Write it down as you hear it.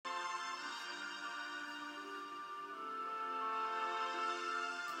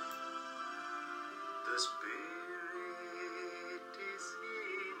Spirit is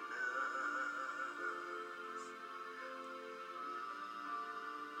in us,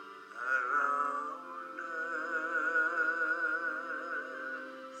 around us,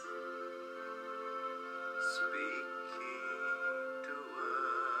 speaking to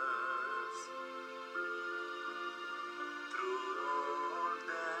us through all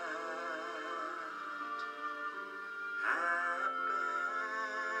that happened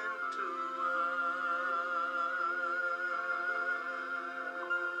to us.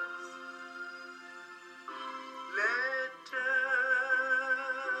 Let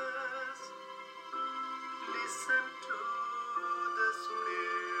us listen to the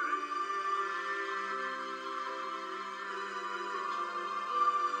Spirit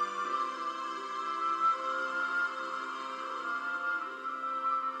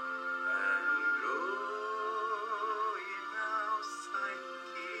and grow in our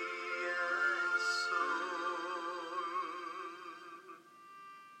psyche and soul.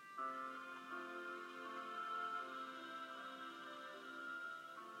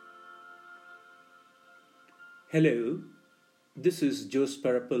 Hello, this is Jose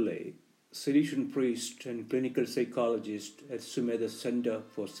Parapille, Salesian priest and clinical psychologist at Sumedha Center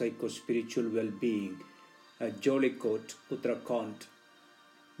for Psycho-Spiritual Well-Being at Jollikot, Uttarakhand,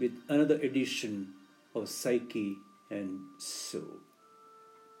 with another edition of Psyche and Soul.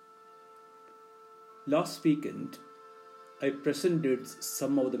 Last weekend, I presented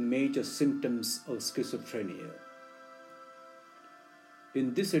some of the major symptoms of schizophrenia.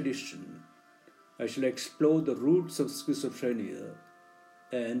 In this edition, I shall explore the roots of schizophrenia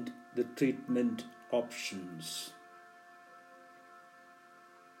and the treatment options.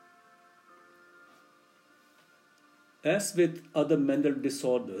 As with other mental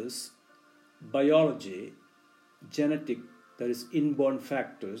disorders, biology, genetic, that is inborn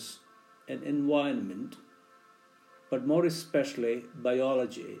factors, and environment, but more especially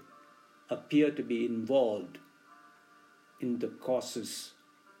biology, appear to be involved in the causes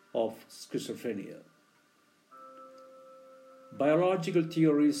of schizophrenia. Biological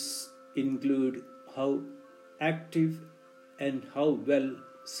theories include how active and how well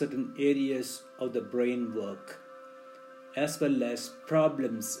certain areas of the brain work, as well as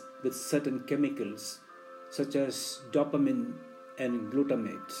problems with certain chemicals such as dopamine and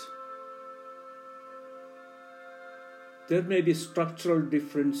glutamate. There may be structural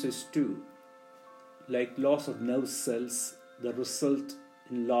differences too, like loss of nerve cells that result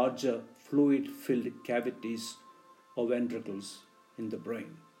in larger fluid-filled cavities or ventricles in the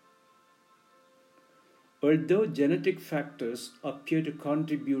brain. Although genetic factors appear to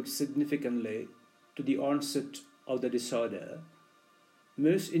contribute significantly to the onset of the disorder,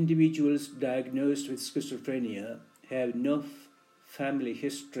 most individuals diagnosed with schizophrenia have no family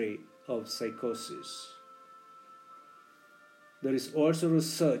history of psychosis. There is also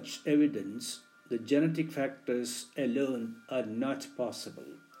research evidence that genetic factors alone are not possible,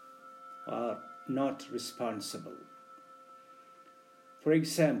 are not responsible. For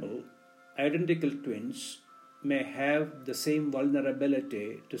example, identical twins may have the same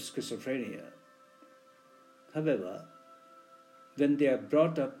vulnerability to schizophrenia. However, when they are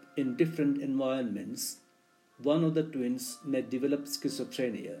brought up in different environments, one of the twins may develop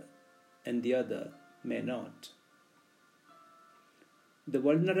schizophrenia and the other may not. The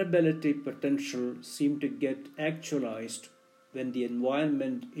vulnerability potential seems to get actualized when the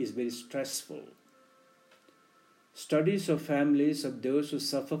environment is very stressful. Studies of families of those who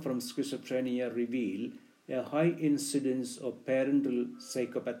suffer from schizophrenia reveal a high incidence of parental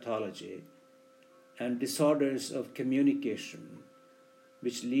psychopathology and disorders of communication,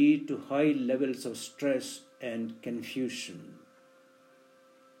 which lead to high levels of stress and confusion.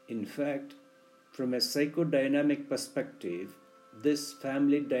 In fact, from a psychodynamic perspective, this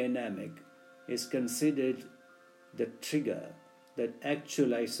family dynamic is considered the trigger that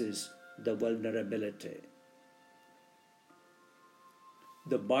actualizes the vulnerability.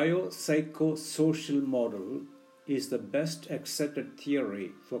 The biopsychosocial model is the best accepted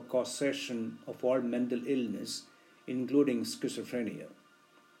theory for causation of all mental illness, including schizophrenia.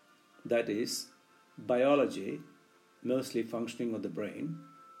 That is, biology, mostly functioning of the brain,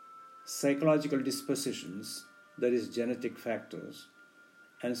 psychological dispositions, that is, genetic factors,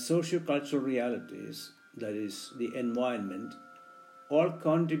 and socio-cultural realities, that is, the environment, all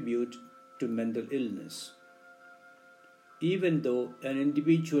contribute to mental illness. Even though an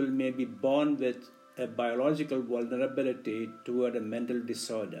individual may be born with a biological vulnerability toward a mental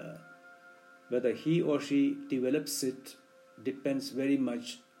disorder, whether he or she develops it depends very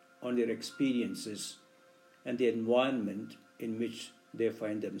much on their experiences and the environment in which they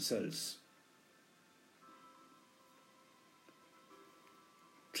find themselves.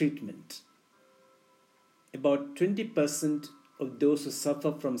 treatment. About 20% of those who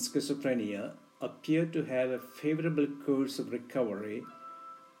suffer from schizophrenia appear to have a favorable course of recovery,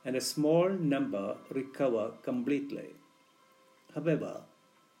 and a small number recover completely. However,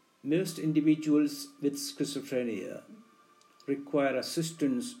 most individuals with schizophrenia require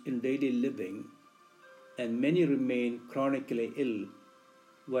assistance in daily living, and many remain chronically ill,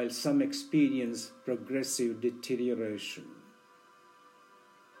 while some experience progressive deterioration.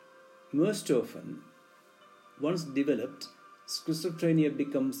 Most often, once developed, schizophrenia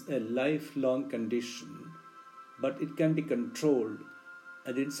becomes a lifelong condition, but it can be controlled,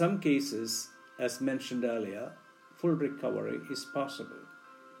 and in some cases, as mentioned earlier, full recovery is possible.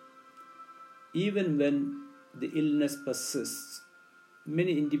 Even when the illness persists,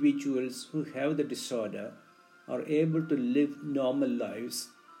 many individuals who have the disorder are able to live normal lives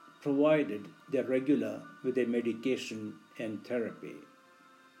provided they are regular with their medication and therapy.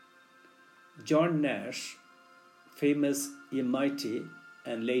 John Nash, famous MIT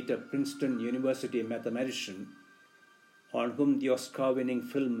and later Princeton University mathematician, on whom the Oscar-winning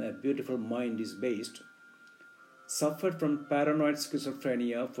film A Beautiful Mind is based, suffered from paranoid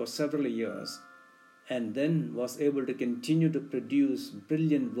schizophrenia for several years and then was able to continue to produce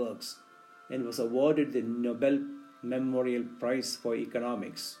brilliant works and was awarded the Nobel Memorial Prize for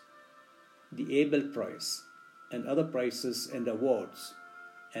Economics, the Abel Prize, and other prizes and awards,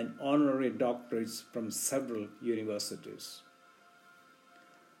 and honorary doctorates from several universities.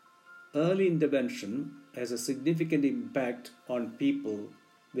 Early intervention has a significant impact on people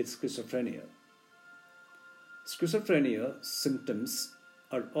with schizophrenia. Schizophrenia symptoms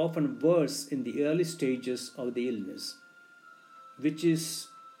are often worse in the early stages of the illness, which is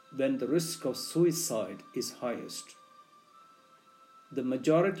when the risk of suicide is highest. The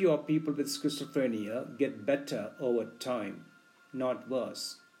majority of people with schizophrenia get better over time, not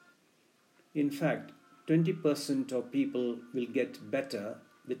worse. In fact, 20% of people will get better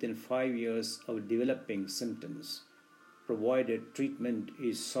within 5 years of developing symptoms, provided treatment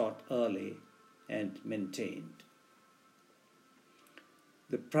is sought early and maintained.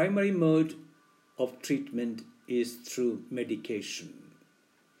 The primary mode of treatment is through medication.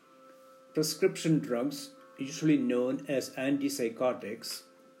 Prescription drugs, usually known as antipsychotics,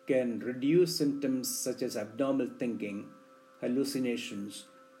 can reduce symptoms such as abnormal thinking, hallucinations,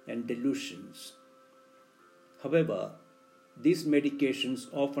 and delusions. However, these medications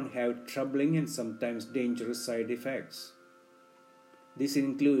often have troubling and sometimes dangerous side effects. These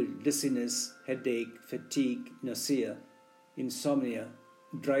include dizziness, headache, fatigue, nausea, insomnia,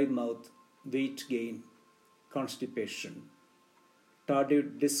 dry mouth, weight gain, constipation,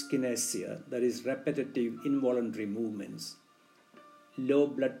 tardive dyskinesia, that is repetitive involuntary movements, low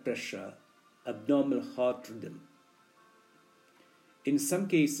blood pressure, abnormal heart rhythm. In some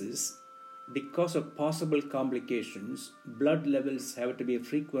cases, because of possible complications, blood levels have to be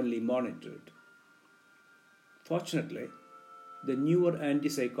frequently monitored. Fortunately, the newer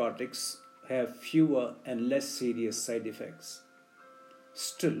antipsychotics have fewer and less serious side effects.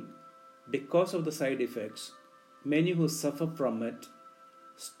 Still, because of the side effects, many who suffer from it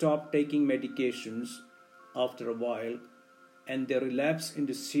stop taking medications after a while and they relapse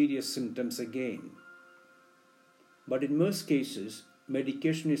into serious symptoms again. But in most cases,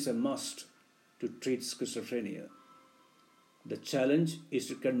 medication is a must to treat schizophrenia. The challenge is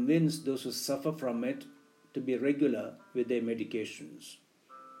to convince those who suffer from it to be regular with their medications.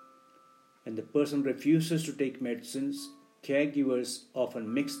 When the person refuses to take medicines, caregivers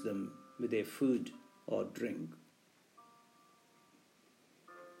often mix them with their food or drink.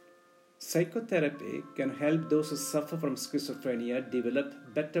 Psychotherapy can help those who suffer from schizophrenia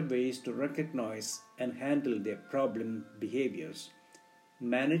develop better ways to recognize and handle their problem behaviors,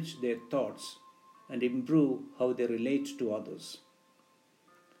 manage their thoughts, and improve how they relate to others.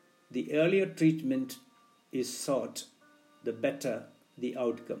 The earlier treatment is sought, the better the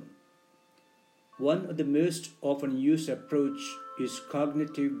outcome. One of the most often used approach is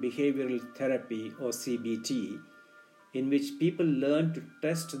cognitive behavioral therapy or CBT, in which people learn to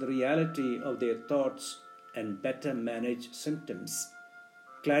test the reality of their thoughts and better manage symptoms,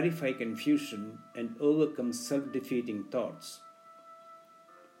 clarify confusion, and overcome self-defeating thoughts.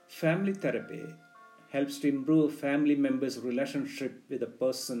 Family therapy helps to improve family members' relationship with the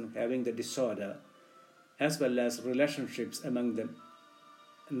person having the disorder, as well as relationships among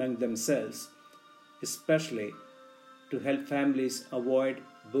themselves, especially to help families avoid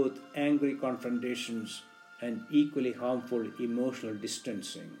both angry confrontations and equally harmful emotional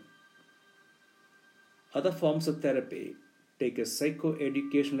distancing. Other forms of therapy take a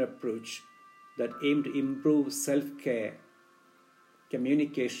psychoeducational approach that aim to improve self-care,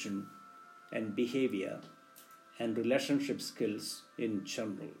 communication and behavior, and relationship skills in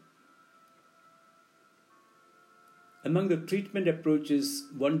general. Among the treatment approaches,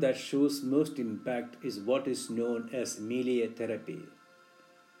 one that shows most impact is what is known as melia therapy,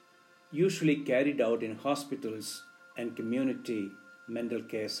 usually carried out in hospitals and community mental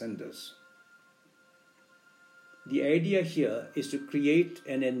care centers. The idea here is to create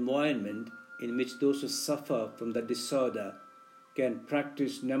an environment in which those who suffer from the disorder can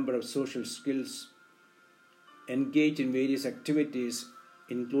practice a number of social skills, engage in various activities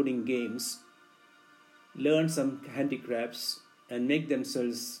including games, learn some handicrafts, and make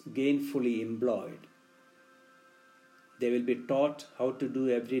themselves gainfully employed. They will be taught how to do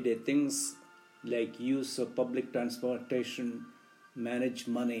everyday things like use of public transportation, manage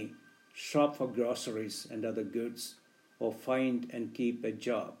money, shop for groceries and other goods, or find and keep a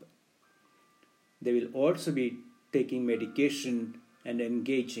job. They will also be taking medication and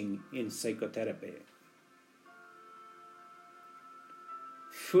engaging in psychotherapy.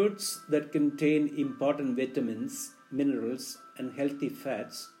 Foods that contain important vitamins, minerals, and healthy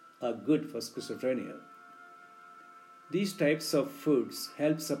fats are good for schizophrenia. These types of foods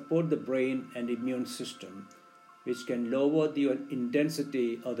help support the brain and immune system, which can lower the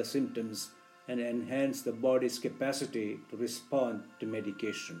intensity of the symptoms and enhance the body's capacity to respond to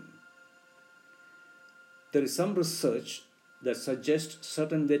medication. There is some research that suggests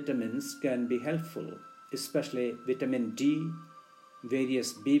certain vitamins can be helpful, especially vitamin D,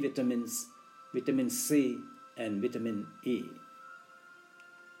 various B vitamins, vitamin C, and vitamin E.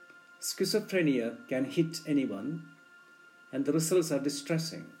 Schizophrenia can hit anyone, and the results are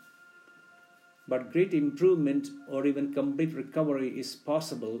distressing. But great improvement or even complete recovery is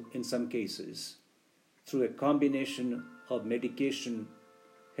possible in some cases through a combination of medication,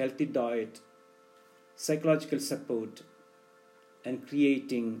 healthy diet, psychological support, and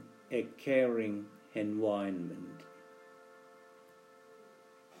creating a caring environment.